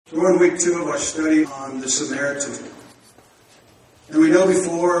We're in week 2 of our study on the Samaritan. And we know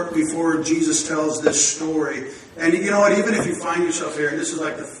before Jesus tells this story, and you know what, even if you find yourself here, and this is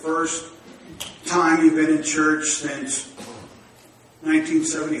like the first time you've been in church since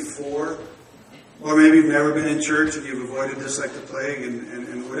 1974, or maybe you've never been in church and you've avoided this like the plague,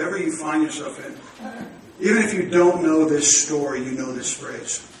 and whatever you find yourself in, even if you don't know this story, you know this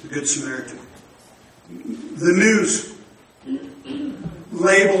phrase, the Good Samaritan. The news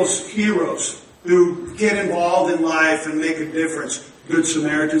labels heroes who get involved in life and make a difference, Good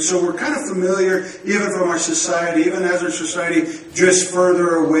Samaritan. So we're kind of familiar, even from our society, even as our society drifts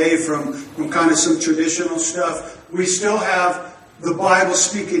further away from kind of some traditional stuff, we still have the Bible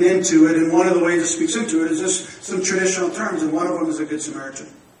speaking into it, and one of the ways it speaks into it is just some traditional terms, and one of them is a Good Samaritan.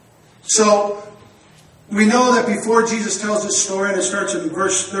 So we know that before Jesus tells this story, and it starts in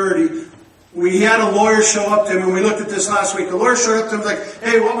verse 30, we had a lawyer show up to him, and we looked at this last week. The lawyer showed up to him like,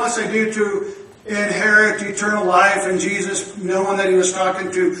 hey, what must I do to inherit eternal life? And Jesus, knowing that he was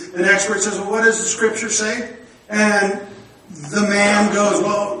talking to an expert, says, well, what does the Scripture say? And the man goes,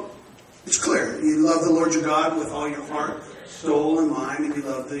 well, it's clear. You love the Lord your God with all your heart, soul, and mind, and you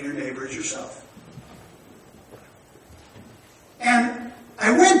love your neighbor as yourself. And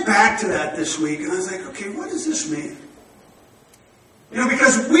I went back to that this week, and I was like, okay, what does this mean? You know,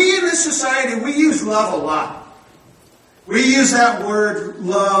 because we in this society, we use love a lot. We use that word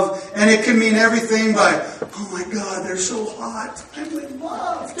love, and it can mean everything by, oh my God, they're so hot. I would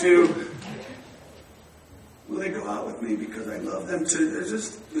love to. Will they go out with me because I love them too?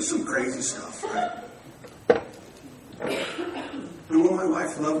 There's some crazy stuff, right? And will my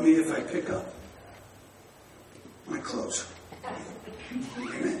wife love me if I pick up my clothes?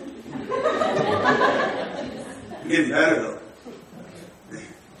 Amen. I'm getting better though.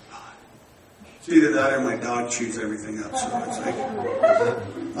 It's either that or my dog chews everything up. So it's like,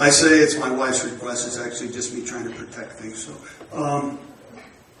 I say it's my wife's request. It's actually just me trying to protect things. So,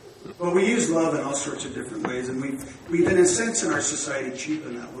 but we use love in all sorts of different ways, and we've in a sense in our society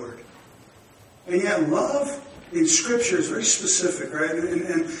cheapened that word. And yet love in Scripture is very specific, right?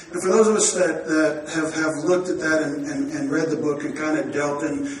 And for those of us that have looked at that and read the book and kind of dealt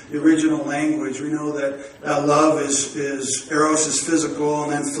in the original language, we know that love is eros is physical,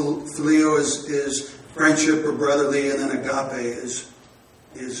 and then phileo is friendship or brotherly, and then agape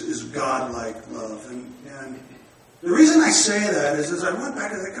is God-like love. And the reason I say that is as I went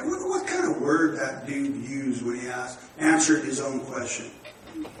back, I wonder what kind of word that dude used when he answered his own question.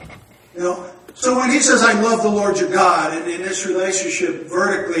 You know, so when he says, I love the Lord your God, and in this relationship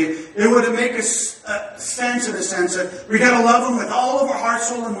vertically, it would make a sense in the sense that we got to love him with all of our heart,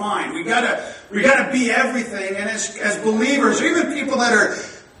 soul, and mind. We got to be everything. And as believers, or even people that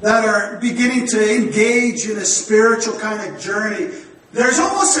are beginning to engage in a spiritual kind of journey, there's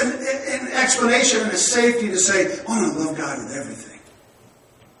almost an explanation and a safety to say, I'm going to love God with everything.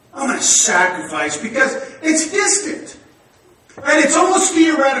 I'm going to sacrifice, because it's distant. Right? It's almost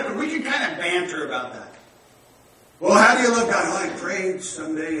theoretical. We can kind of banter about that. Well, how do you love God? Oh, I prayed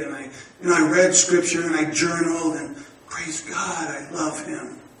Sunday, and I read Scripture, and I journaled, and praise God, I love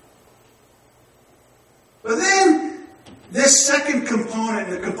Him. But then, this second component,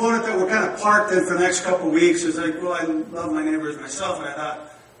 the component that we're kind of parked in for the next couple of weeks, is like, well, I love my neighbor as myself, and I thought,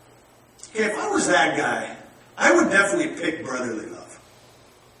 okay, if I was that guy, I would definitely pick brotherly love.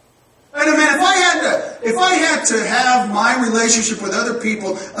 And I mean, if I had to have my relationship with other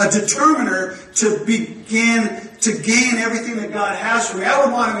people a determiner to begin to gain everything that God has for me, I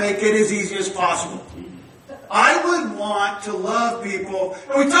would want to make it as easy as possible. I would want to love people,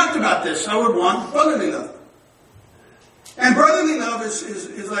 and we talked about this, I would want brotherly love. And brotherly love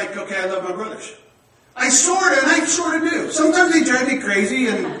is like, okay, I love my brothers. I sort of do. Sometimes they drive me crazy,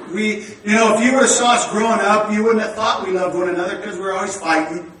 and if you would have saw us growing up, you wouldn't have thought we loved one another because we're always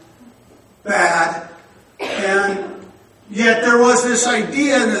fighting. Bad. And yet there was this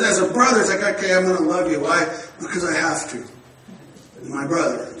idea, and as a brother, it's like, okay, I'm going to love you. Why? Because I have to. My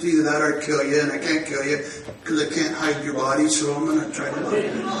brother. It's either that or I kill you, and I can't kill you because I can't hide your body, so I'm going to try to love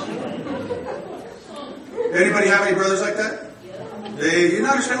you. Anybody have any brothers like that? You don't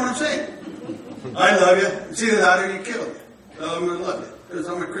understand what I'm saying. I love you. It's either that or you kill me. So I'm going to love you because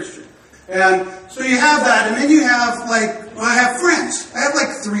I'm a Christian. And so you have that, and then you have I have friends. I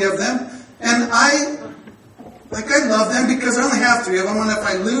have 3 of them. And I love them because I only have 3 of them, and if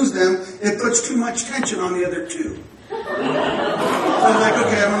I lose them, it puts too much tension on the other 2. So I'm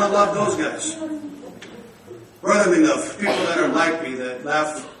okay, I'm going to love those guys. Brotherly love, people that are like me, that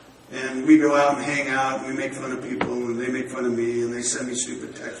laugh, and we go out and hang out, and we make fun of people, and they make fun of me, and they send me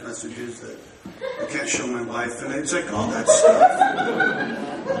stupid text messages that I can't show my wife, and it's like all that stuff.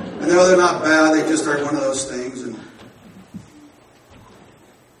 No, they're not bad. They just are one of those things. And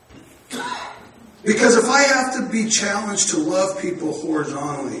because if I have to be challenged to love people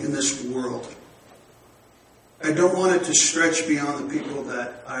horizontally in this world, I don't want it to stretch beyond the people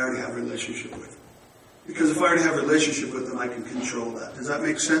that I already have a relationship with. Because if I already have a relationship with them, I can control that. Does that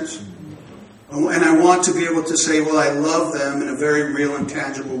make sense? And I want to be able to say, well, I love them in a very real and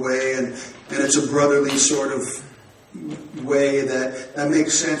tangible way, and it's a brotherly sort of way that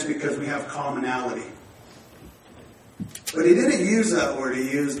makes sense because we have commonality. But he didn't use that word. He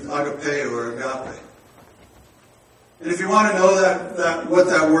used agapeo or agape. And if you want to know that what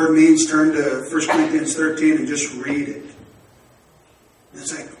that word means, turn to 1 Corinthians 13 and just read it.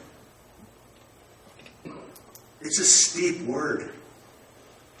 It's like, it's a steep word.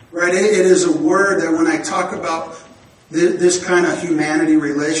 Right? It is a word that when I talk about this kind of humanity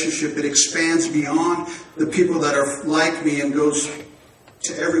relationship, it expands beyond the people that are like me and goes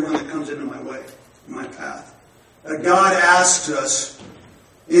to everyone that comes into my way, my path. God asks us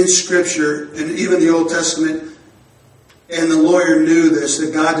in Scripture, and even the Old Testament, and the lawyer knew this,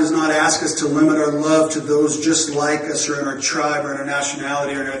 that God does not ask us to limit our love to those just like us or in our tribe or in our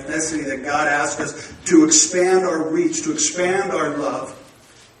nationality or in our ethnicity, that God asks us to expand our reach, to expand our love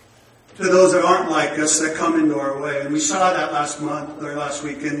to those that aren't like us, that come into our way. And we saw that last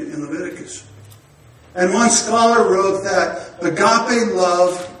week in Leviticus. And one scholar wrote that agape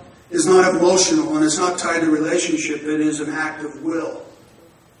love is not emotional and it's not tied to relationship. It is an act of will.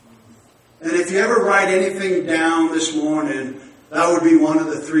 And if you ever write anything down this morning, that would be one of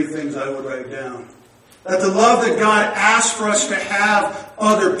the three things I would write down. That the love that God asks for us to have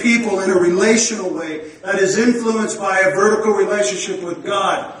other people in a relational way that is influenced by a vertical relationship with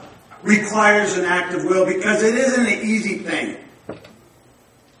God requires an act of will, because it isn't an easy thing.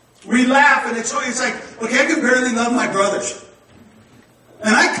 We laugh and it's like, okay, I can barely love my brothers.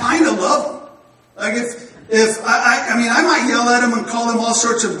 And I kind of love them. Like I might yell at them and call them all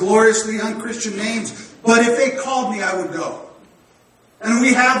sorts of gloriously unchristian names, but if they called me, I would go. And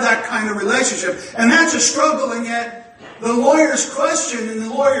we have that kind of relationship. And that's a struggle, and yet the lawyer's question and the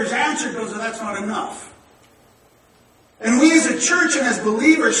lawyer's answer goes, that's not enough. And we as a church and as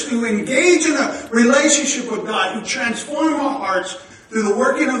believers who engage in a relationship with God, who transform our hearts through the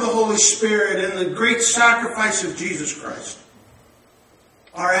working of the Holy Spirit and the great sacrifice of Jesus Christ,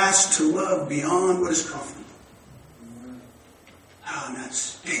 are asked to love beyond what is comfortable. Oh, and that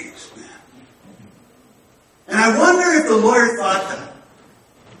stinks, man. And I wonder if the lawyer thought that.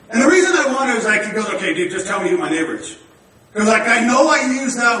 And the reason I wonder is he goes, okay, dude, just tell me who my neighbor is. Because I know I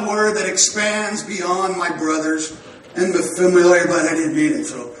use that word that expands beyond my brothers and the familiar, but I didn't mean it.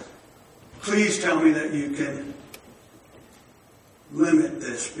 So please tell me that you can limit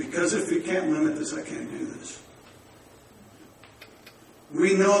this. Because if you can't limit this, I can't do this.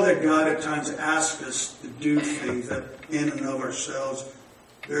 We know that God at times asks us to do things that in and of ourselves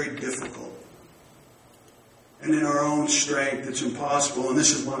very difficult. And in our own strength, it's impossible. And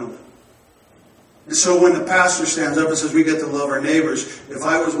this is one of them. And so when the pastor stands up and says we get to love our neighbors, if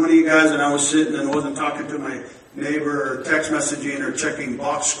I was one of you guys and I was sitting and wasn't talking to my neighbor or text messaging or checking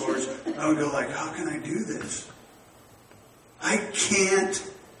box scores, I would go like, how can I do this? I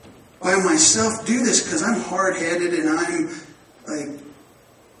can't by myself do this because I'm hard-headed and I'm like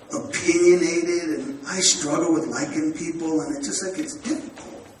opinionated and I struggle with liking people, and it's just like it's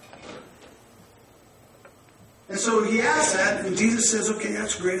difficult. And so he asks that, and Jesus says, okay,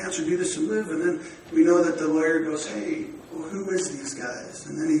 that's a great answer, do this and live. And then we know that the lawyer goes, hey, well, who is these guys?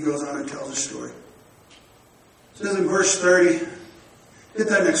 And then he goes on and tells a story. It says in verse 30, hit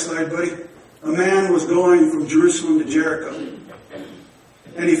that next slide, buddy. A man was going from Jerusalem to Jericho,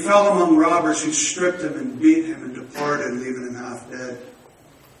 and he fell among robbers who stripped him and beat him and departed, leaving him half dead.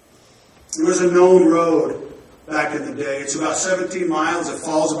 It was a known road back in the day. It's about 17 miles. It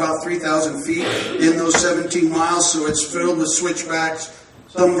falls about 3,000 feet in those 17 miles, so it's filled with switchbacks.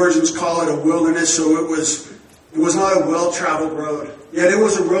 Some versions call it a wilderness, so it was not a well-traveled road. Yet it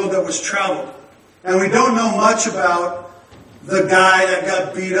was a road that was traveled. And we don't know much about the guy that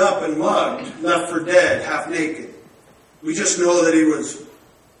got beat up and mugged, left for dead, half naked. We just know that he was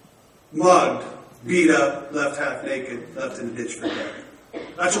mugged, beat up, left half naked, left in a ditch for dead.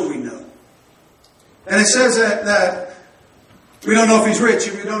 That's what we know. And it says that we don't know if he's rich,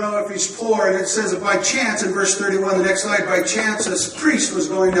 and we don't know if he's poor. And it says that by chance, in verse 31, the next slide, by chance, this priest was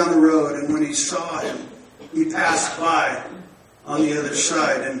going down the road, and when he saw him, he passed by on the other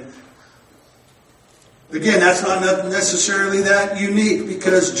side. And Again, that's not necessarily that unique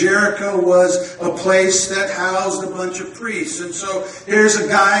because Jericho was a place that housed a bunch of priests. And so here's a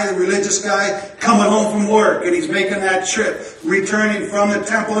guy, a religious guy, coming home from work, and he's making that trip, returning from the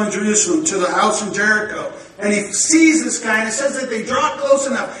temple in Jerusalem to the house in Jericho. And he sees this guy, and it says that they draw close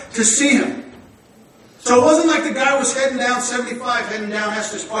enough to see him. So it wasn't like the guy was heading down 75, heading down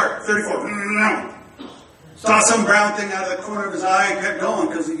Estes Park, 34. No. Saw some brown thing out of the corner of his eye and kept going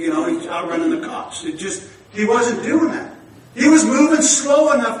because, he's outrunning the cops. He wasn't doing that. He was moving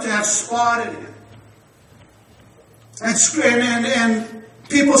slow enough to have spotted him. And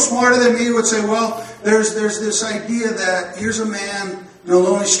people smarter than me would say, well, there's this idea that here's a man in a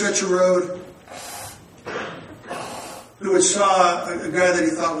lonely stretch of road who had saw a guy that he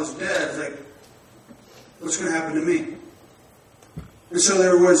thought was dead. It's like, what's going to happen to me? And so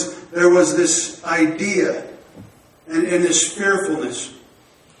there was this idea and this fearfulness.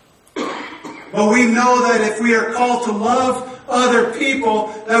 But we know that if we are called to love other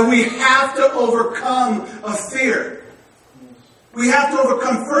people, that we have to overcome a fear. We have to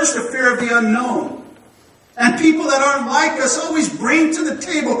overcome first the fear of the unknown. And people that aren't like us always bring to the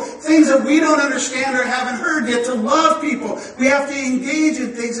table things that we don't understand or haven't heard yet. To love people, we have to engage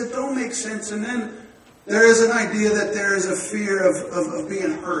in things that don't make sense. And then there is an idea that there is a fear of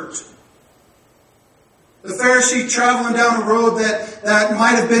being hurt. The Pharisee traveling down a road that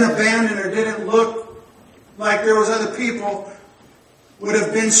might have been abandoned or didn't look like there was other people would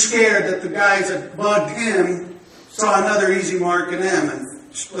have been scared that the guys that bugged him saw another easy mark in them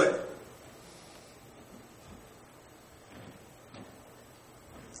and split.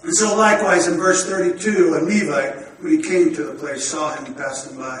 And so likewise in verse 32, a Levite, when he came to the place, saw him and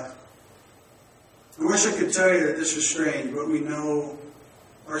passed him by. I wish I could tell you that this is strange, but we know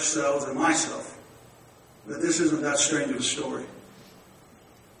ourselves and myself that this isn't that strange of a story.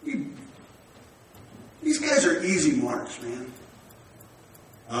 These guys are easy marks, man.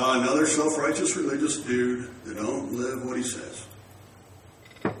 Another self-righteous religious dude that don't live what he says.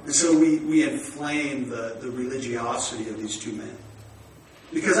 And so we inflame the religiosity of these two men.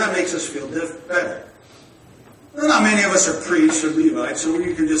 Because that makes us feel better. Well, not many of us are priests or Levites, so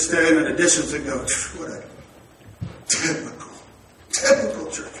you can just stand at a distance and go, what a typical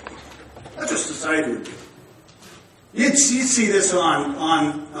church people. That's what society would do. You'd see this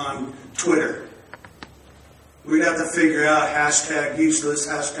on Twitter. We'd have to figure out hashtag useless,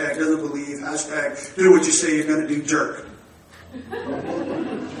 hashtag doesn't believe, hashtag do what you say you're going to do, jerk.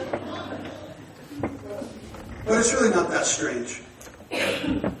 But it's really not that strange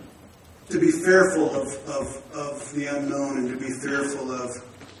to be fearful of the unknown and to be fearful of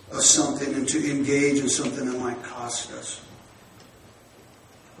something and to engage in something that might cost us.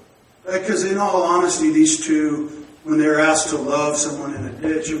 Because in all honesty, these two, when they were asked to love someone in a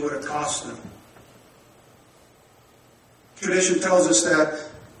ditch, it would have cost them. Tradition tells us that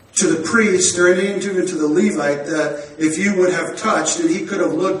to the priest, or even to the Levite, that if you would have touched, and he could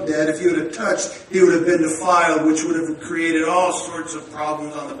have looked dead, if you would have touched, he would have been defiled, which would have created all sorts of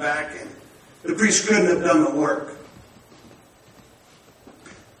problems on the back end. The priest couldn't have done the work.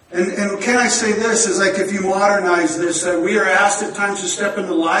 And can I say this, is like if you modernize this, that we are asked at times to step into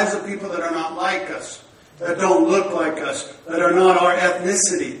the lives of people that are not like us, that don't look like us, that are not our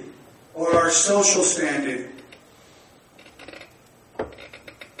ethnicity or our social standing.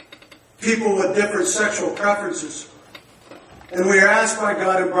 People with different sexual preferences. And we are asked by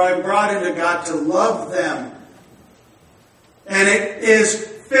God and brought into God to love them. And it is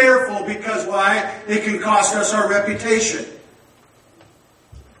fearful because why? It can cost us our reputation.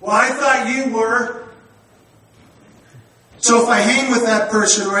 Well, I thought you were. So if I hang with that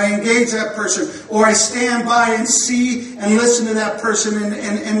person, or I engage that person, or I stand by and see and listen to that person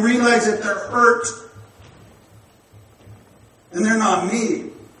and realize that they're hurt, and they're not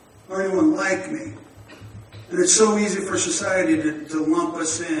me, or anyone like me. And it's so easy for society to lump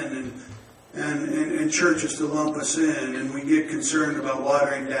us in, and churches to lump us in, and we get concerned about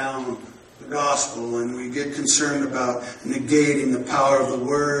watering down the gospel, and we get concerned about negating the power of the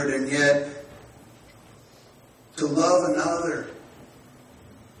word, and yet to love another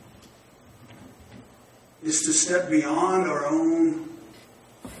is to step beyond our own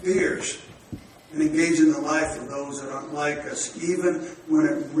fears and engage in the life of those that aren't like us, even when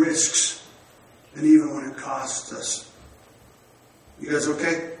it risks and even when it costs us. You guys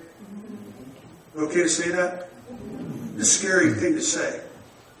okay? Okay to say that? It's a scary thing to say.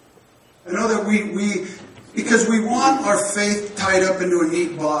 I know that because we want our faith tied up into a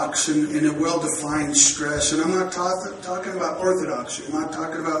neat box and in a well-defined stress. And I'm not talking about orthodoxy. I'm not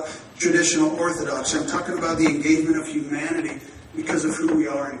talking about traditional orthodoxy. I'm talking about the engagement of humanity because of who we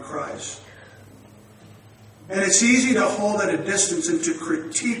are in Christ. And it's easy to hold at a distance and to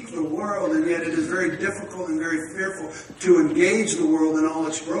critique the world, and yet it is very difficult and very fearful to engage the world in all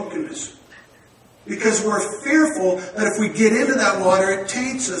its brokenness. Because we're fearful that if we get into that water, it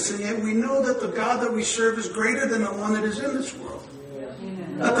taints us. And yet we know that the God that we serve is greater than the one that is in this world.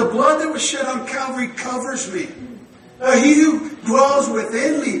 That the blood that was shed on Calvary covers me. He who dwells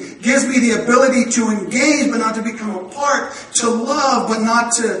within me gives me the ability to engage, but not to become a part, to love, but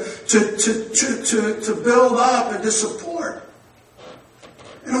not to build up and to support.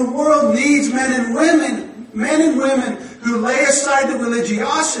 And the world needs men and women who lay aside the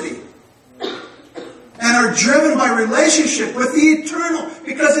religiosity and are driven by relationship with the eternal,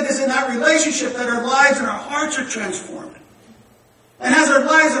 because it is in that relationship that our lives and our hearts are transformed. And as our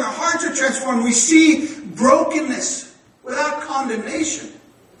lives and our hearts are transformed, we see brokenness without condemnation.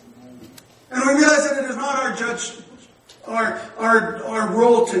 And we realize that it is not our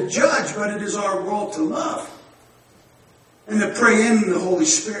role to judge, but it is our role to love. And to pray in the Holy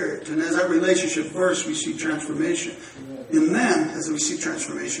Spirit. And as that relationship first, we see transformation in them as we see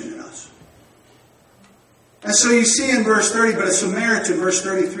transformation in us. And so you see in verse 30, but a Samaritan, verse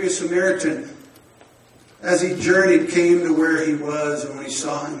 33, a Samaritan, as he journeyed, came to where he was, and when he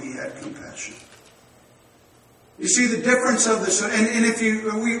saw him, he had compassion. You see the difference of this, and if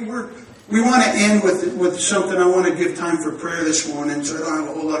we want to end with something. I want to give time for prayer this morning, so I don't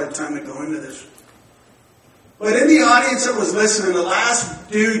have a whole lot of time to go into this. But in the audience that was listening, the last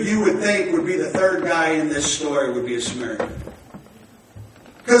dude you would think would be the third guy in this story would be a Samaritan.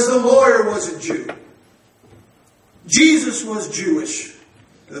 Because the lawyer was a Jew. Jesus was Jewish.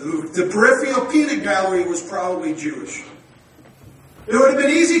 The peripheral peanut gallery was probably Jewish. It would have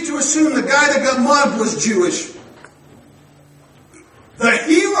been easy to assume the guy that got mugged was Jewish. The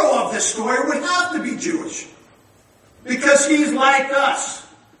hero of this story would have to be Jewish. Because he's like us.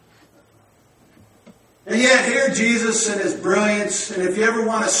 And yet here Jesus and his brilliance, and if you ever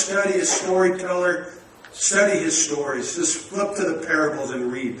want to study a storyteller, study his stories. Just flip to the parables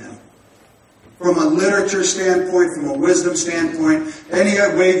and read them. From a literature standpoint, from a wisdom standpoint, any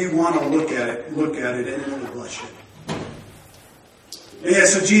way you want to look at it, and it will bless you. And yeah,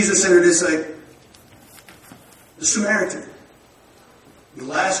 so Jesus entered this like the Samaritan. The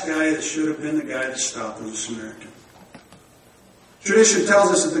last guy that should have been the guy that stopped was a Samaritan. Tradition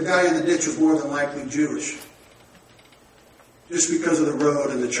tells us that the guy in the ditch was more than likely Jewish. Just because of the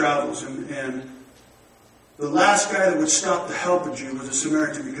road and the travels. And the last guy that would stop to help a Jew was a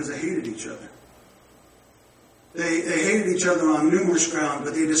Samaritan because they hated each other. They hated each other on numerous grounds,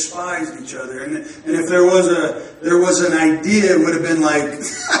 but they despised each other. And if there was an idea, it would have been like,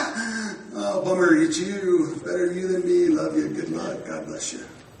 oh, bummer, it's you. Better you than me. Love you. Good luck. God bless you.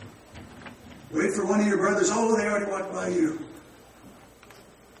 Wait for one of your brothers. Oh, they already walked by you.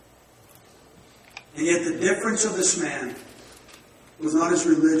 And yet the difference of this man was not his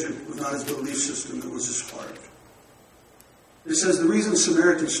religion, was not his belief system, it was his heart. It says the reason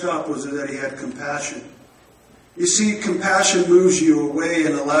Samaritan stopped was that he had compassion. You see, compassion moves you away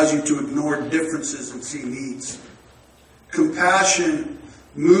and allows you to ignore differences and see needs. Compassion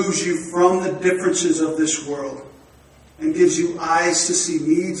moves you from the differences of this world and gives you eyes to see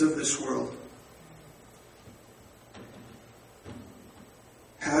needs of this world.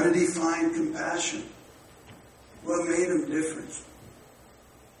 How did he find compassion? What made him different?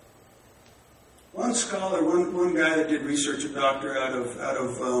 One scholar, one guy that did research, a doctor out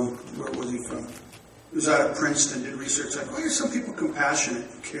of where was he from? He was out of Princeton, did research like, why are some people compassionate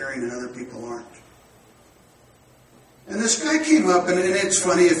and caring and other people aren't? And this guy came up, and it's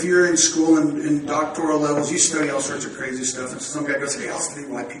funny, if you're in school and in doctoral levels, you study all sorts of crazy stuff, and some guy goes, hey, I'll study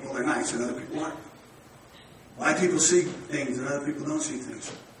why people are nice and other people aren't. Why people see things and other people don't see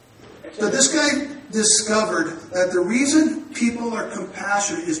things. So this guy discovered that the reason people are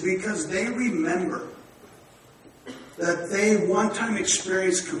compassionate is because they remember that they one time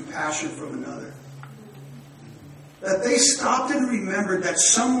experienced compassion from another. That they stopped and remembered that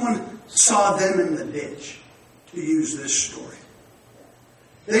someone saw them in the ditch, to use this story.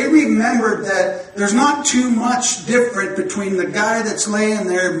 They remembered that there's not too much different between the guy that's laying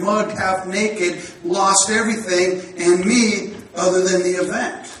there, mugged, half naked, lost everything, and me, other than the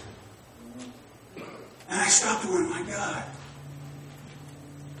event. And I stopped and went, my God.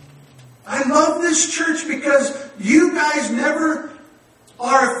 I love this church because you guys never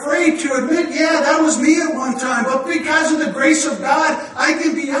are afraid to admit, yeah, that was me at one time, but because of the grace of God, I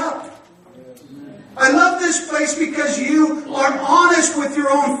can be up. I love this place because you are honest with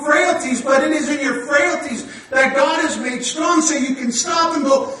your own frailties, but it is in your frailties that God has made strong, so you can stop and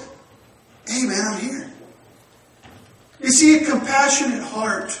go, hey man, I'm here. You see, a compassionate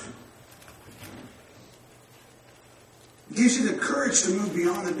heart It gives you the courage to move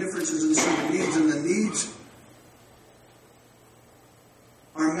beyond the differences and see the needs, and the needs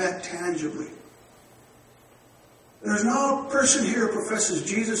are met tangibly. There's no person here who professes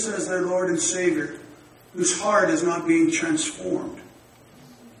Jesus as their Lord and Savior whose heart is not being transformed.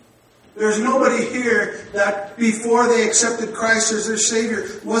 There's nobody here that before they accepted Christ as their Savior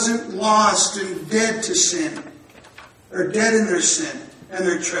wasn't lost and dead to sin, or dead in their sin and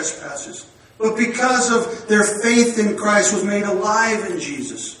their trespasses, but because of their faith in Christ was made alive in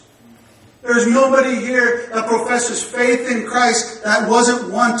Jesus. There's nobody here that professes faith in Christ that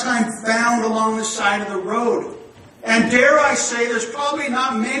wasn't one time found along the side of the road. And dare I say, there's probably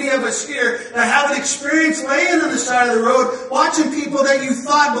not many of us here that have an experience laying on the side of the road, watching people that you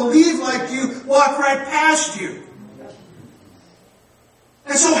thought believed like you walk right past you.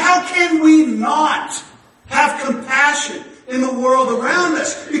 And so how can we not have compassion in the world around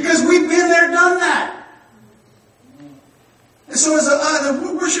us? Because we've been there, done that. And so as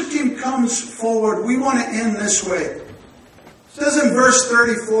the worship team comes forward, we want to end this way. It says in verse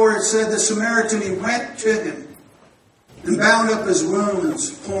 34, it said, the Samaritan, he went to him and bound up his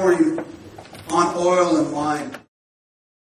wounds, pouring on oil and wine.